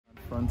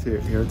Frontier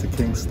here to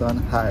Kingston.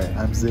 Hi,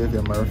 I'm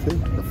Xavier Murphy,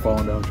 the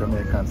founder of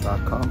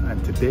Jamaicans.com,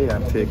 and today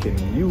I'm taking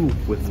you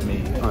with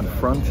me on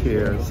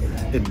Frontier's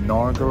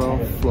inaugural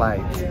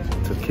flight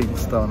to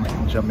Kingston,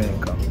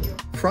 Jamaica.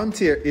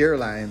 Frontier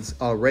Airlines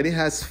already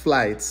has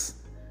flights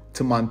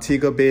to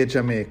Montego Bay,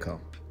 Jamaica.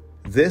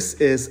 This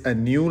is a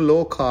new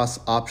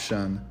low-cost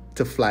option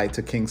to fly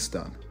to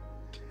Kingston.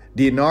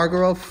 The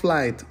inaugural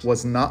flight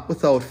was not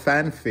without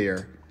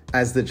fanfare,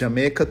 as the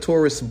Jamaica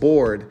Tourist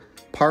Board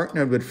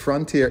partnered with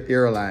Frontier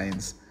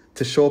Airlines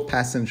to show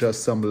passengers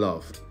some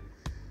love.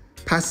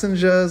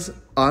 Passengers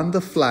on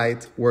the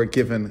flight were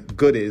given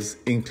goodies,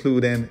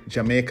 including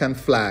Jamaican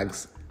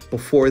flags,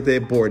 before they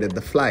boarded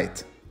the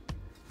flight.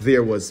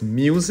 There was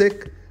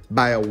music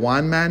by a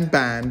one-man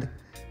band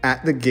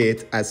at the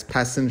gate as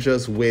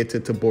passengers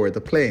waited to board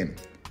the plane.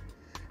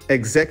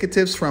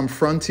 Executives from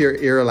Frontier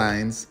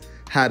Airlines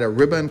had a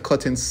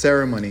ribbon-cutting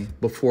ceremony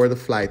before the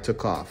flight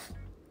took off.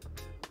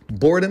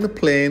 Boarding the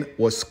plane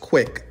was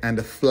quick and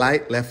the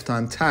flight left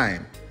on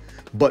time,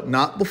 but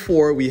not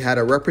before we had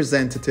a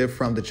representative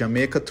from the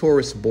Jamaica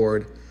Tourist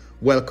Board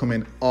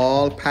welcoming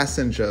all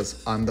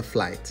passengers on the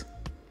flight.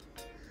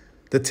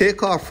 The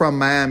takeoff from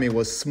Miami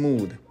was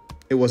smooth.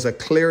 It was a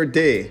clear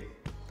day,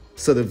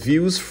 so the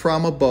views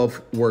from above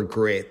were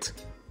great.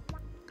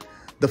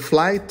 The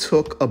flight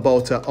took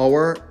about an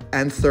hour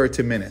and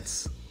 30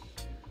 minutes.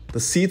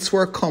 The seats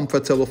were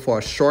comfortable for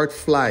a short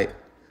flight,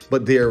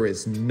 but there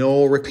is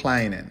no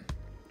reclining.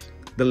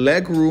 The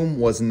leg room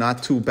was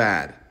not too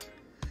bad.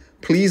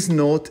 Please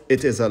note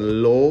it is a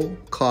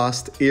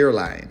low-cost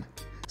airline,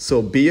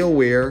 so be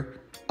aware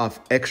of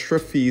extra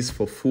fees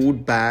for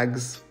food,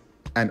 bags,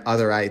 and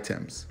other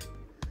items.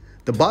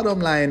 The bottom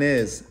line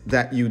is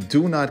that you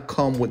do not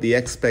come with the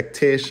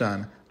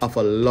expectation of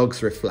a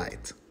luxury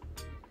flight.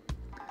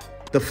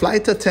 The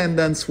flight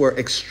attendants were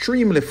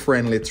extremely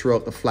friendly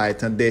throughout the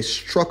flight, and they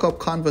struck up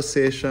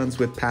conversations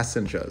with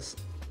passengers.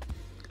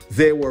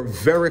 They were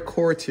very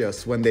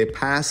courteous when they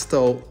passed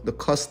out the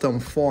custom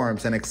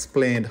forms and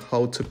explained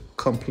how to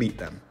complete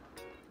them.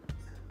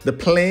 The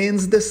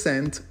plane's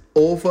descent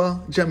over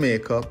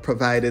Jamaica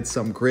provided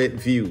some great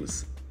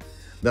views.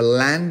 The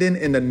landing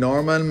in the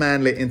Norman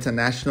Manley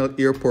International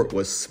Airport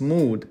was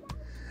smooth,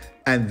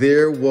 and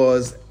there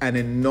was an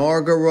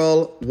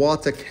inaugural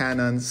water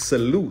cannon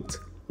salute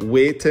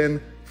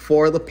waiting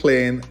for the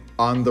plane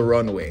on the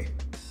runway.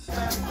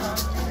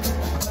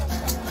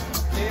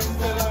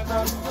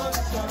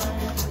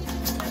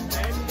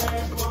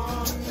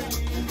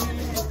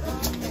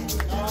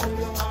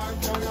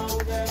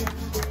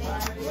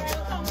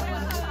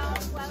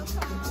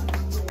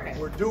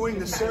 We're doing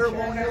the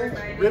ceremonial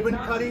ribbon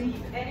cutting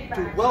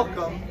to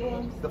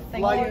welcome the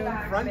flight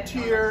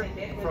Frontier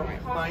from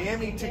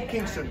Miami to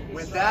Kingston.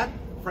 With that,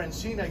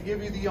 Francine, I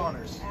give you the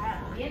honors.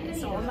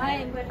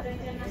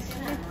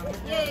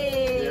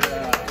 Yay!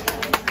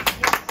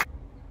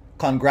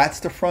 Congrats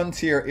to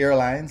Frontier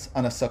Airlines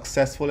on a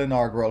successful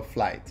inaugural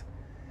flight.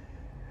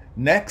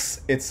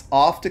 Next, it's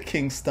off to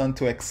Kingston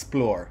to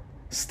explore.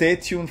 Stay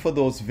tuned for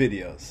those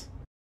videos.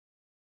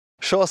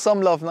 Show us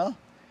some love now.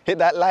 Hit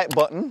that like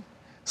button,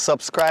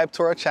 subscribe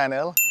to our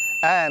channel,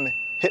 and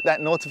hit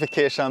that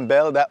notification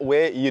bell. That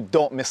way you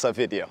don't miss a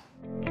video.